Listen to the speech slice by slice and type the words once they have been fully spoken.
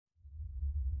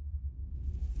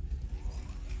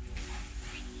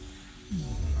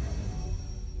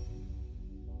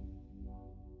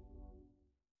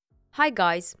Hi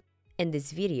guys! In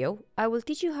this video, I will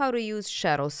teach you how to use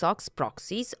ShadowSocks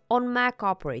Proxies on Mac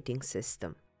operating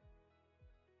system.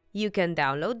 You can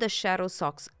download the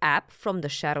ShadowSocks app from the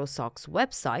ShadowSocks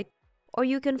website, or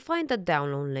you can find the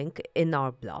download link in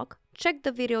our blog. Check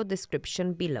the video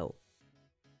description below.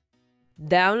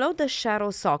 Download the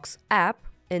ShadowSocks app,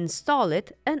 install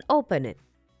it and open it.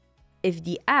 If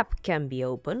the app can be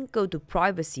opened, go to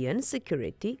Privacy and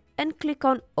Security and click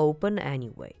on Open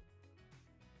Anyway.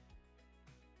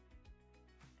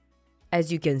 As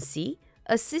you can see,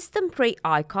 a system tray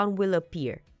icon will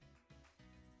appear.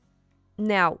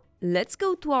 Now, let's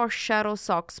go to our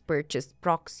ShadowSocks purchased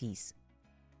proxies.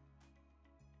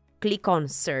 Click on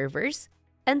Servers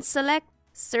and select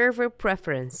Server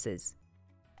Preferences,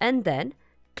 and then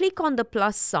click on the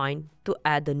plus sign to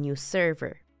add a new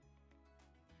server.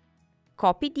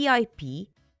 Copy the IP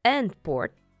and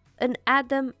port and add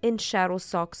them in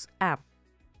ShadowSocks app.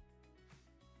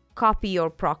 Copy your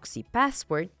proxy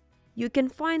password. You can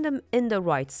find them in the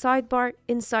right sidebar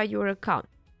inside your account.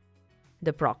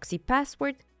 The proxy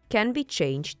password can be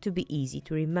changed to be easy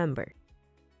to remember.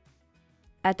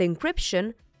 At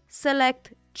encryption,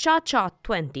 select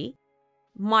cha-cha-20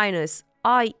 -IETF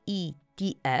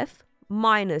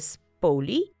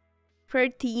 -poly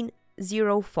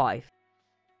 1305.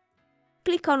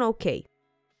 Click on OK.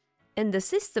 In the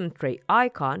system tray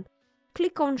icon,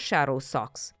 click on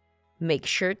ShadowSocks. Make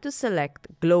sure to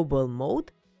select Global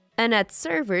Mode, and at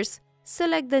Servers,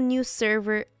 select the new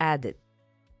server added.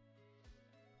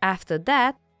 After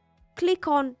that, click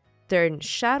on Turn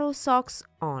ShadowSocks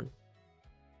on.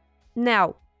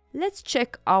 Now, let's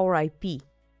check our IP.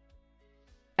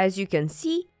 As you can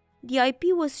see, the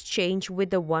IP was changed with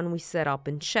the one we set up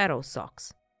in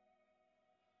ShadowSocks.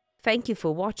 Thank you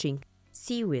for watching.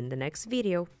 See you in the next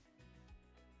video.